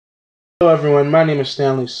Hello everyone, my name is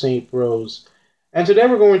Stanley St. Rose, and today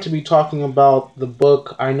we're going to be talking about the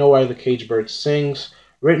book I Know Why the Caged Bird Sings,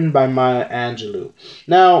 written by Maya Angelou.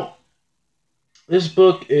 Now, this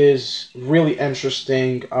book is really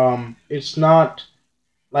interesting. It's not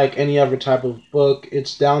like any other type of book.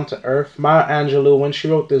 It's down to earth. Maya Angelou, when she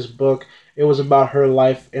wrote this book, it was about her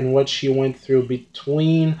life and what she went through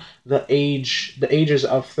between the ages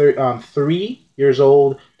of 3 years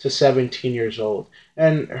old to 17 years old.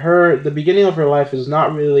 And the beginning of her life is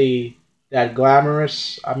not really that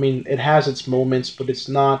glamorous. I mean, it has its moments, but it's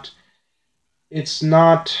not there's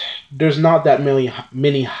not that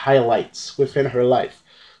many highlights within her life.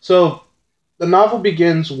 So the novel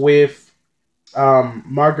begins with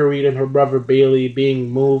Marguerite and her brother Bailey being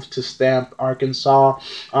moved to Stamp, Arkansas.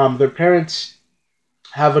 Their parents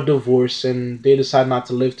have a divorce and they decide not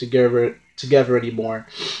to live together anymore,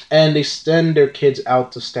 and they send their kids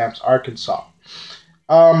out to Stamps, Arkansas.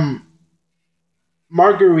 Um,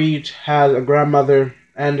 Marguerite has a grandmother,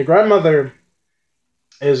 and the grandmother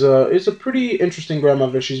is a pretty interesting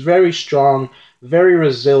grandmother. She's very strong, very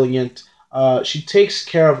resilient. She takes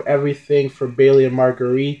care of everything for Bailey and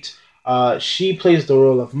Marguerite. She plays the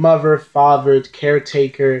role of mother, father,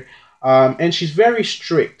 caretaker, and she's very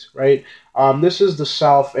strict, right? This is the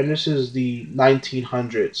South, and this is the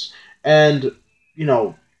 1900s, and you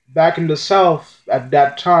know, back in the South at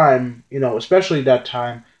that time, especially that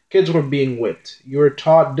time, kids were being whipped. You were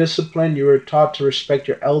taught discipline. You were taught to respect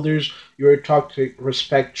your elders. You were taught to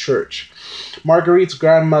respect church. Marguerite's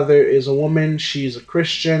grandmother is a woman. She's a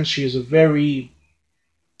Christian. She's a very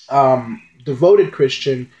devoted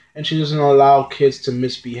Christian, and she doesn't allow kids to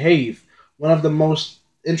misbehave. One of the most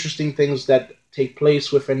interesting things that take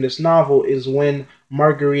place within this novel is when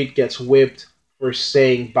Marguerite gets whipped for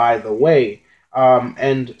saying "by the way,"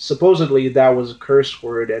 and supposedly that was a curse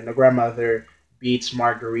word, and the grandmother beats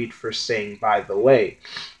Marguerite for saying "by the way."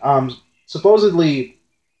 Supposedly,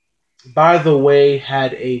 "by the way"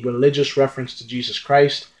 had a religious reference to Jesus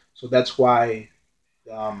Christ, so that's why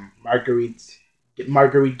Marguerite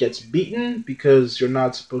gets beaten, because you're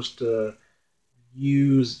not supposed to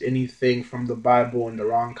use anything from the Bible in the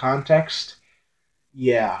wrong context.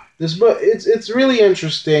 Yeah, this book, it's really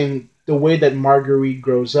interesting the way that Marguerite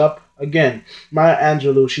grows up. Again, Maya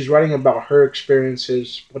Angelou, she's writing about her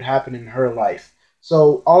experiences, what happened in her life.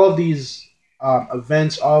 So all of these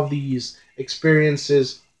events, all of these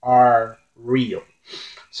experiences are real.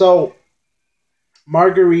 So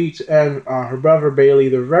Marguerite and her brother Bailey,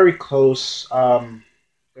 they're very close.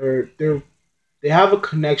 They have a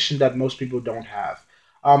connection that most people don't have.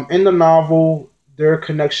 In the novel, their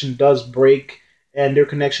connection does break, and their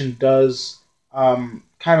connection does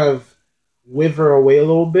kind of wither away a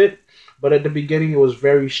little bit. But at the beginning, it was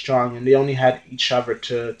very strong, and they only had each other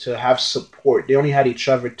to have support. They only had each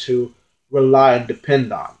other to rely and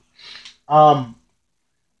depend on. Um,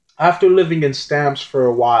 After living in Stamps for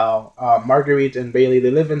a while, Marguerite and Bailey,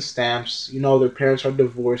 they live in Stamps. Their parents are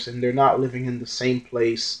divorced and they're not living in the same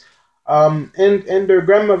place. And their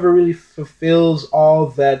grandmother really fulfills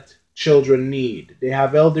all that children need. They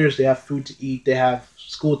have elders, they have food to eat, they have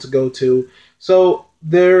school to go to. So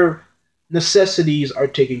their necessities are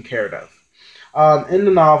taken care of. In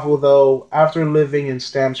the novel, though, after living in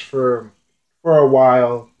Stamps for a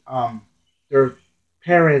while, their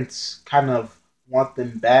parents kind of want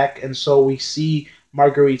them back, and so we see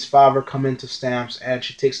Marguerite's father come into Stamps, and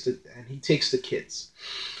he takes the kids,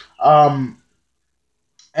 um,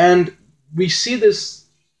 and we see this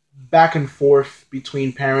back and forth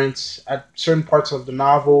between parents at certain parts of the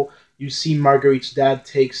novel. You see Marguerite's dad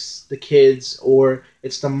takes the kids, or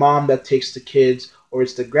it's the mom that takes the kids, or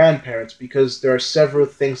it's the grandparents, because there are several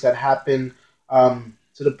things that happen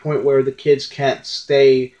to the point where the kids can't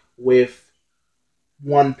stay with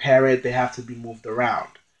one parent, they have to be moved around.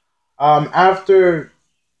 After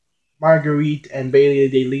Marguerite and Bailey,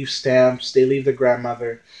 they leave Stamps, they leave the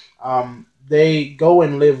grandmother, they go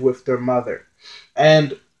and live with their mother.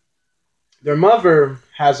 And their mother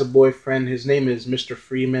has a boyfriend. His name is Mr.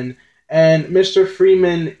 Freeman, and Mr.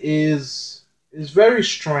 Freeman is very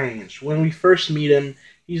strange. When we first meet him,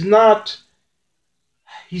 he's not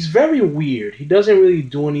he's very weird. He doesn't really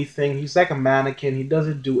do anything. He's like a mannequin. He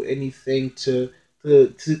doesn't do anything to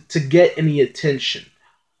get any attention.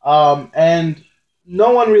 And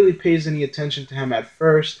no one really pays any attention to him at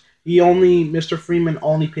first. Mr. Freeman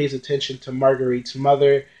only pays attention to Marguerite's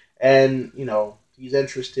mother, and he's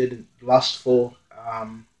interested and lustful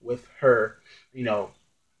with her. You know,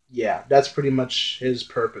 yeah, that's pretty much his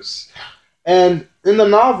purpose. And in the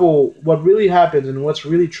novel, what really happens and what's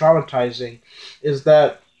really traumatizing is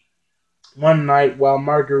that one night while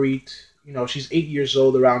Marguerite she's 8 years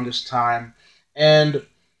old around this time, and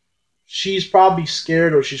she's probably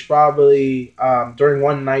scared, or she's probably during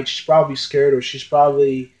one night she's probably scared, or she's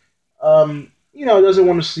probably doesn't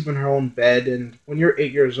want to sleep in her own bed. And when you're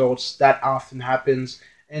 8 years old, that often happens.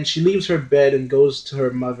 And she leaves her bed and goes to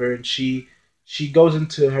her mother, and she goes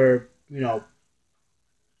into her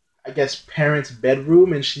I guess parents'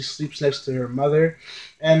 bedroom, and she sleeps next to her mother.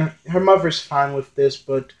 And her mother's fine with this,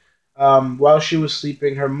 but while she was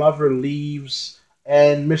sleeping, her mother leaves,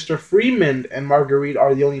 and Mr. Freeman and Marguerite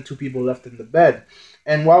are the only two people left in the bed.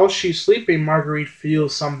 And while she's sleeping, Marguerite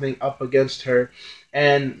feels something up against her,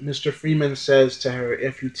 and Mr. Freeman says to her,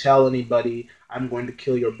 "If you tell anybody, I'm going to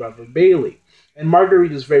kill your brother Bailey." And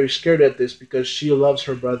Marguerite is very scared at this because she loves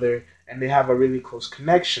her brother and they have a really close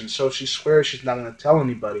connection. So she swears she's not going to tell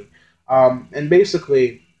anybody. And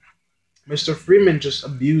basically, Mr. Freeman just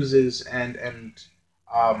abuses and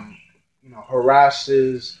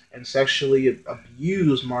harasses and sexually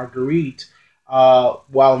abused Marguerite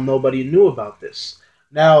while nobody knew about this.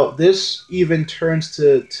 Now, this even turns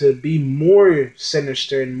to be more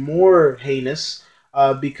sinister and more heinous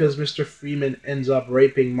because Mr. Freeman ends up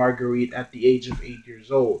raping Marguerite at the age of 8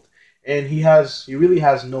 years old, and he really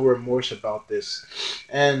has no remorse about this.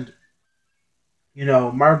 And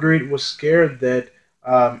Marguerite was scared that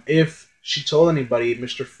if she told anybody,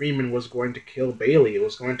 Mr. Freeman was going to kill Bailey. It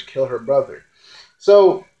was going to kill her brother.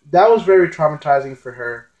 So that was very traumatizing for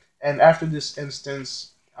her. And after this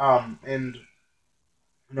instance, and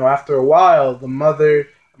after a while,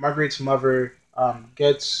 Marguerite's mother,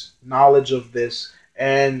 gets knowledge of this,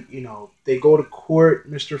 and they go to court.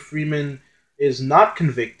 Mr. Freeman is not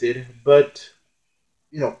convicted, but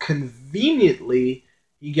conveniently,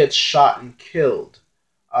 he gets shot and killed.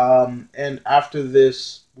 And after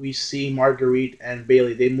this, we see Marguerite and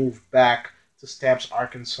Bailey. They move back to Stamps,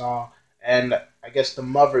 Arkansas, and I guess the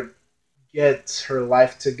mother gets her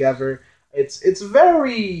life together. It's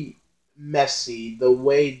very messy the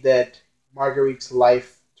way that Marguerite's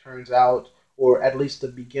life turns out, or at least the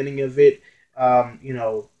beginning of it.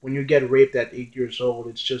 When you get raped at 8 years old,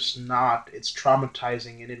 it's just not. It's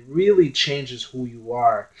traumatizing, and it really changes who you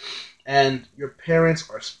are. And your parents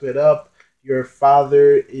are split up. Your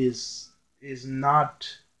father is not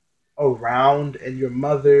around, and your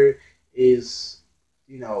mother is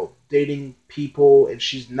dating people, and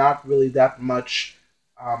she's not really that much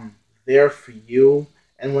there for you.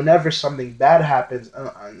 And whenever something bad happens,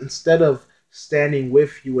 instead of standing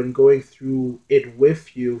with you and going through it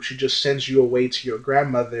with you, she just sends you away to your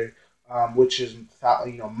grandmother, which is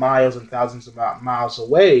miles and thousands of miles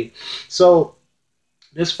away. So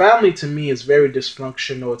this family to me is very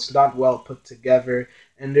dysfunctional. It's not well put together,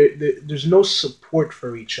 and there's no support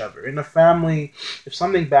for each other. In a family, if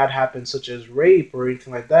something bad happens, such as rape or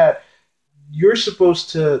anything like that, you're supposed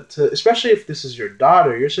to especially if this is your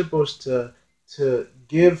daughter, you're supposed to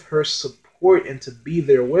give her support and to be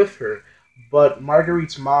there with her. But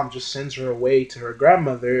Marguerite's mom just sends her away to her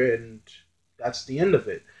grandmother, and that's the end of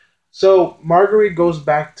it. So Marguerite goes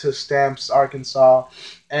back to Stamps, Arkansas,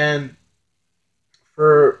 and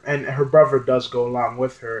her brother does go along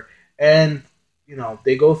with her, and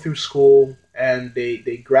they go through school, and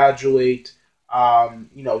they graduate,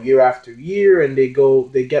 year after year, and they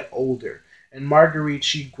get older. And Marguerite,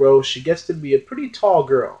 she grows, she gets to be a pretty tall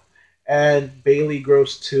girl, and Bailey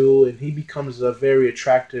grows too, and he becomes a very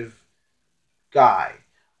attractive guy.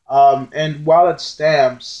 And while at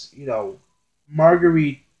Stamps,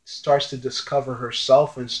 Marguerite starts to discover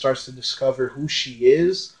herself and starts to discover who she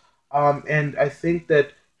is. And I think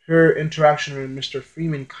that her interaction with Mr.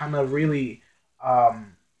 Freeman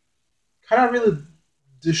um, kind of really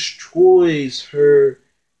destroys her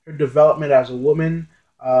development as a woman,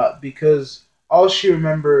 because all she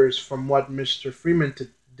remembers from what Mr. Freeman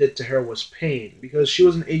did to her was pain, because she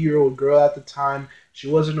was an 8-year-old girl at the time. She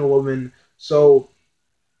wasn't a woman. So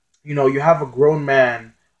you have a grown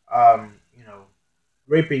man,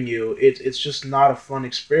 raping you. It's just not a fun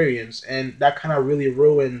experience, and that kind of really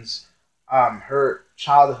ruins her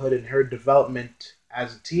childhood and her development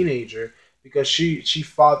as a teenager, because she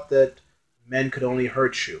thought that men could only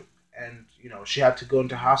hurt you, and she had to go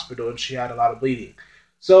into hospital, and she had a lot of bleeding.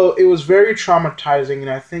 So it was very traumatizing, and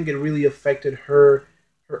I think it really affected her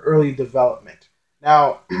early development.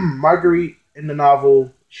 Now, Marguerite in the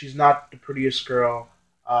novel, she's not the prettiest girl,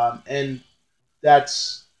 and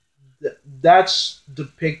that's that's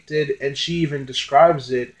depicted, and she even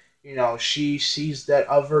describes it. She sees that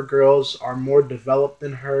other girls are more developed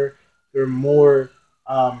than her. They're more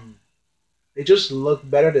um, they just look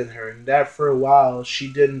better than her, and that for a while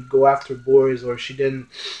she didn't go after boys, or she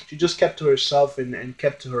just kept to herself and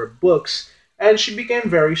kept to her books. and she became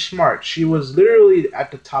very smart. She was literally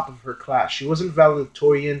at the top of her class. She wasn't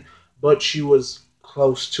valedictorian, but she was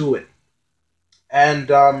close to it. And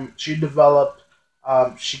she developed.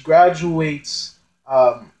 She graduates.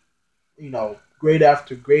 Grade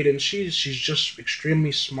after grade, and she's just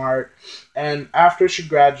extremely smart. And after she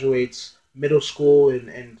graduates middle school,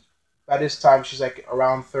 and by this time she's like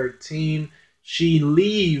around 13, she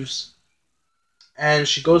leaves and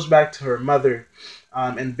she goes back to her mother,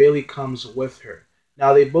 and Bailey comes with her.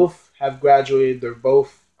 Now they both have graduated. They're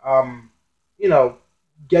both, you know,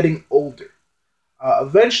 getting older.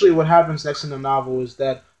 Eventually, what happens next in the novel is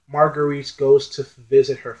that Marguerite goes to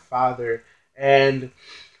visit her father, and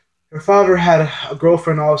her father had a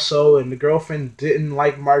girlfriend also, and the girlfriend didn't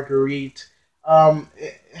like Marguerite.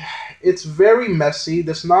 It's very messy.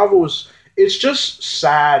 This novel is, it's just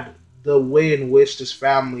sad the way in which this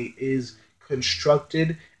family is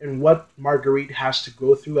constructed and what Marguerite has to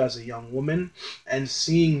go through as a young woman, and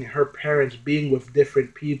seeing her parents being with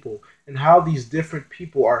different people and how these different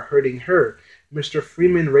people are hurting her. Mr.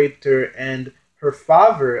 Freeman raped her, and her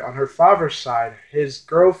father, on her father's side, his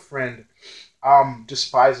girlfriend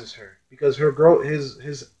despises her because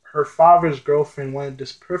her father's girlfriend wanted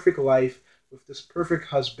this perfect life with this perfect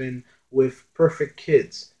husband with perfect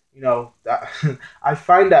kids. That I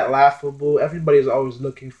find that laughable. Everybody's always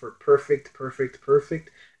looking for perfect, perfect,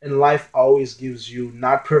 perfect, and life always gives you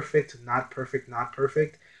not perfect, not perfect, not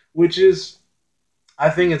perfect, which is, I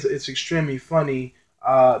think it's extremely funny,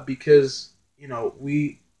 because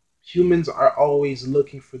we humans are always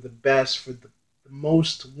looking for the best, for the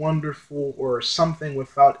most wonderful, or something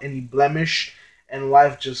without any blemish, and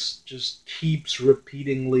life just keeps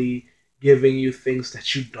repeatedly giving you things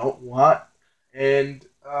that you don't want, and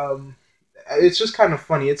it's just kind of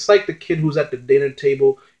funny. It's like the kid who's at the dinner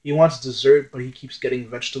table. He wants dessert, but he keeps getting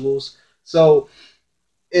vegetables. So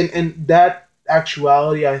in that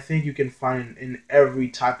actuality, I think you can find in every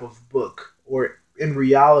type of book, or in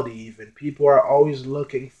reality even. People are always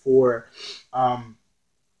looking for um,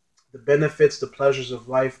 the benefits, the pleasures of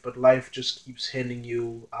life, but life just keeps handing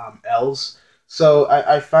you L's. So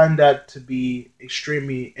I find that to be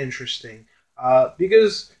extremely interesting,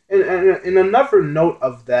 because in another note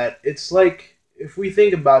of that, it's like, if we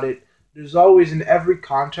think about it, there's always, in every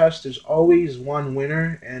contest, there's always one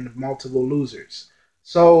winner and multiple losers.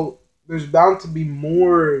 So there's bound to be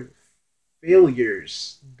more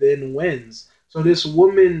failures than wins. So this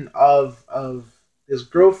woman of this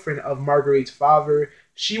girlfriend of Marguerite's father,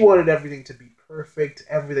 she wanted everything to be perfect,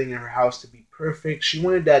 everything in her house to be perfect. She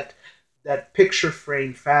wanted that picture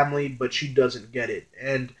frame family, but she doesn't get it.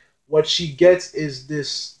 And what she gets is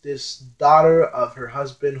this daughter of her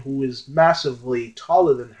husband who is massively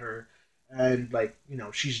taller than her, and like,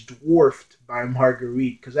 she's dwarfed by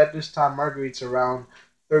Marguerite, because at this time Marguerite's around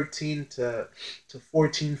 13 to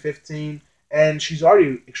 14, 15, and she's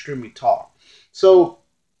already extremely tall. So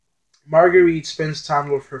Marguerite spends time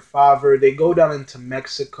with her father. They go down into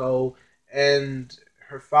Mexico, and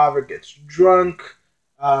her father gets drunk.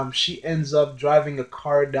 She ends up driving a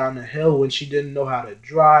car down a hill when she didn't know how to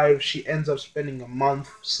drive. She ends up spending a month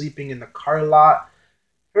sleeping in the car lot.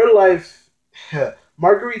 Her life,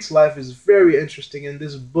 Marguerite's life, is very interesting in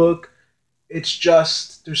this book. It's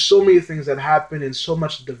just, there's so many things that happen and so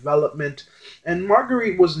much development. And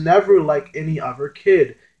Marguerite was never like any other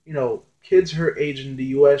kid. Kids her age in the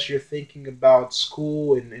US, you're thinking about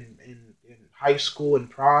school and high school and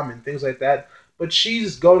prom and things like that. But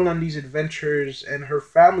she's going on these adventures, and her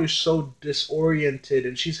family's so disoriented,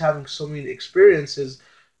 and she's having so many experiences.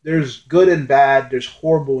 There's good and bad, there's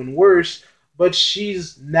horrible and worse, but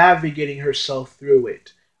she's navigating herself through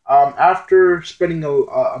it. After spending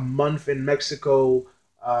a month in Mexico,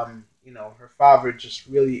 her father just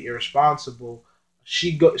really irresponsible.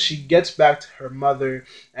 She gets back to her mother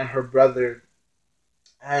and her brother,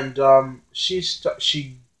 and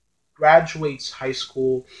she graduates high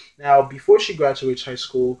school. Now, before she graduates high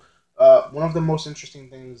school, one of the most interesting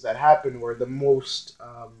things that happened were the most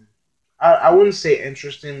I wouldn't say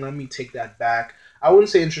interesting. Let me take that back. I wouldn't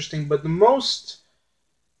say interesting, but the most,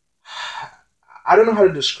 I don't know how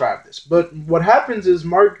to describe this, but what happens is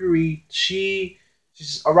Marguerite, she's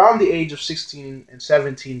around the age of 16 and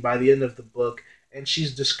 17 by the end of the book, and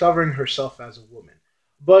she's discovering herself as a woman.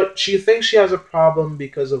 But she thinks she has a problem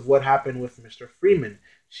because of what happened with Mr. Freeman.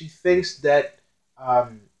 She thinks that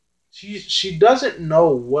she doesn't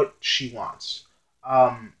know what she wants.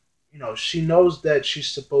 She knows that she's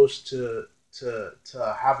supposed to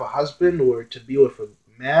have a husband or to be with a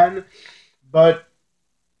man, but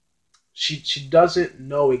she doesn't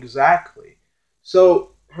know exactly.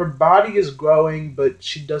 So her body is growing, but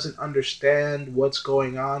she doesn't understand what's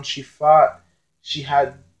going on. She thought. She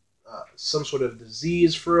had some sort of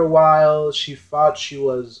disease for a while. She thought she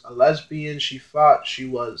was a lesbian. She thought she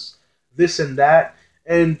was this and that.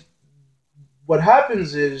 And what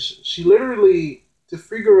happens is she literally, to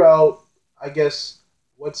figure out, I guess,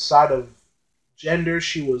 what side of gender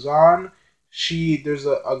she was on, there's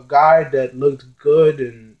a guy that looked good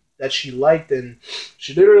and that she liked, and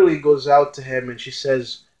she literally goes out to him and she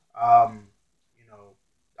says, you know,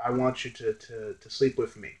 I want you to sleep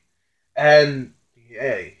with me. And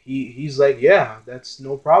yeah, he's like, yeah, that's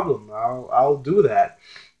no problem. I'll do that.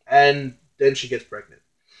 And then she gets pregnant.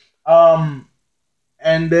 Um,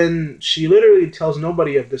 and then she literally tells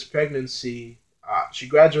nobody of this pregnancy. She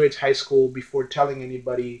graduates high school before telling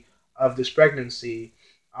anybody of this pregnancy.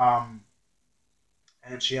 Um,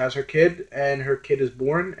 and she has her kid, and her kid is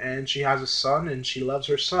born, and she has a son, and she loves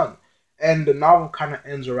her son. And the novel kind of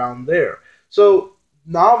ends around there. So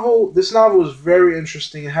this novel is very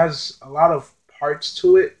interesting. It has a lot of parts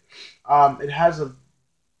to it. It has a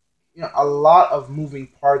lot of moving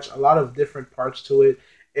parts, a lot of different parts to it,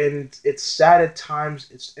 and it's sad at times,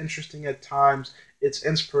 it's interesting at times, it's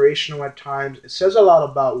inspirational at times. It says a lot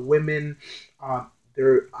about women,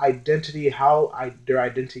 their identity, their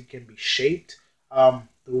identity can be shaped, the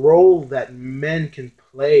role that men can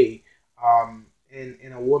play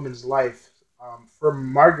in a woman's life. For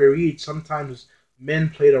Marguerite, sometimes men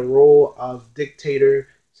played a role of dictator.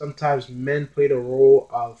 Sometimes men played a role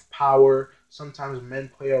of power. Sometimes men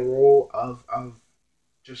play a role of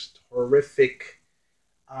just horrific.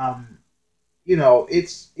 Um,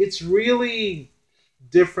 it's really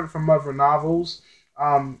different from other novels.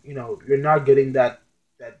 You're not getting that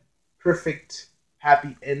perfect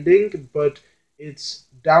happy ending, but it's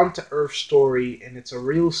down to earth story, and it's a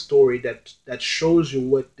real story that shows you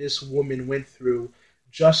what this woman went through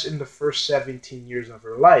just in the first 17 years of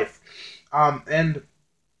her life. And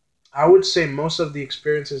I would say most of the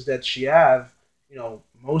experiences that she have,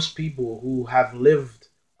 most people who have lived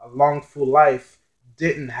a long, full life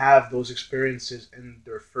didn't have those experiences in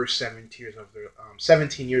their first 17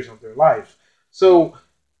 years of their life. So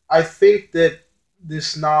I think that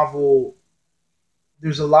this novel,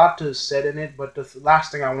 there's a lot to said in it, but the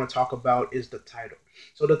last thing I want to talk about is the title.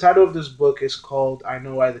 So the title of this book is called "I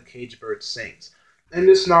Know Why the Caged Bird Sings." In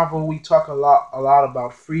this novel, we talk a lot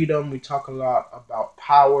about freedom. We talk a lot about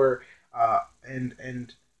power, and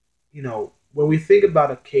when we think about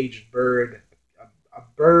a caged bird, a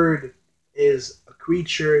bird is a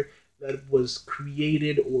creature that was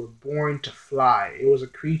created or born to fly. It was a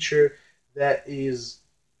creature that is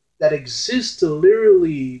that exists to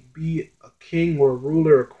literally be a king or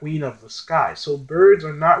ruler or queen of the sky. So birds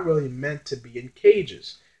are not really meant to be in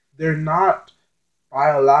cages. They're not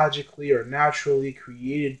biologically or naturally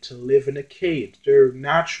created to live in a cage. They're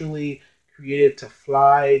naturally created to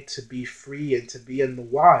fly, to be free, and to be in the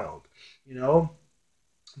wild. You know,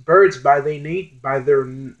 birds by their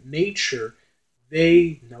nature,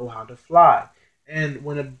 they know how to fly. And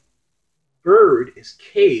when a bird is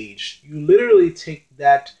caged, you literally take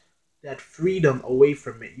that freedom away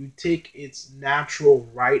from it. You take its natural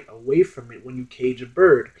right away from it when you cage a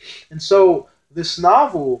bird. And so this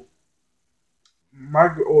novel,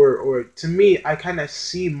 or to me, I kind of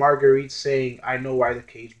see Marguerite saying, "I know why the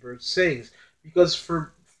caged bird sings," because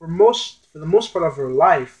for the most part of her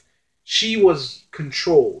life, she was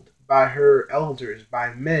controlled by her elders,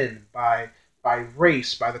 by men, by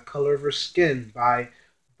race, by the color of her skin, by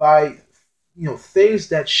things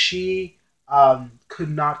that she could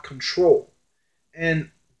not control.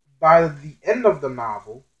 And by the end of the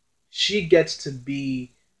novel, she gets to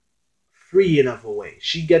be free in a way.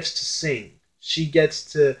 She gets to sing. She gets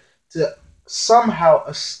to somehow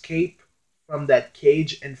escape from that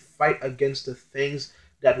cage and fight against the things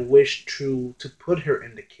that wish to put her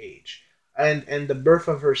in the cage. And the birth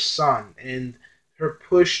of her son and her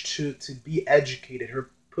push to be educated,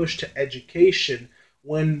 her push to education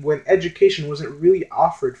when education wasn't really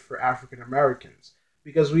offered for African Americans.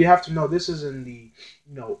 Because we have to know this is in the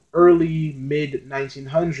early mid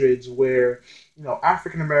 1900s where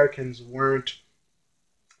African Americans weren't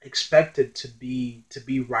expected to be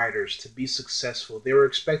writers, to be successful. They were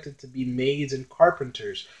expected to be maids and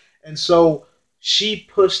carpenters. And so she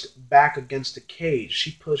pushed back against the cage. She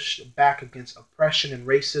pushed back against oppression and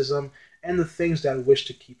racism and the things that wish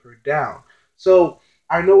to keep her down. So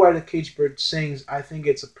I know why the caged bird sings. I think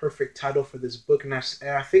it's a perfect title for this book, and I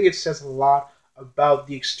think it says a lot about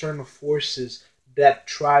the external forces that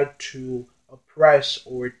tried to oppress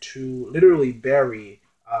or to literally bury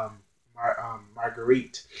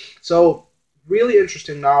Marguerite. So really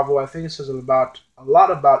interesting novel. I think it says a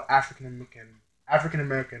lot about African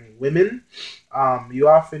American women. You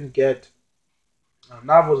often get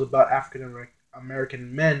novel is about African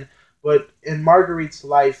American men, but in Marguerite's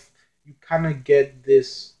life, you kind of get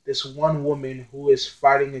this one woman who is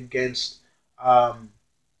fighting against um,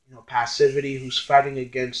 passivity, who's fighting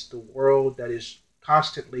against the world that is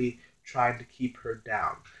constantly trying to keep her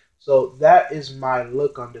down. So that is my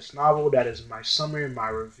look on this novel. That is my summary, my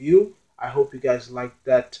review. I hope you guys liked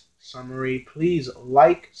that summary. Please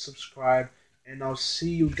like, subscribe, and I'll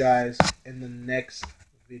see you guys in the next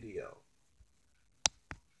video.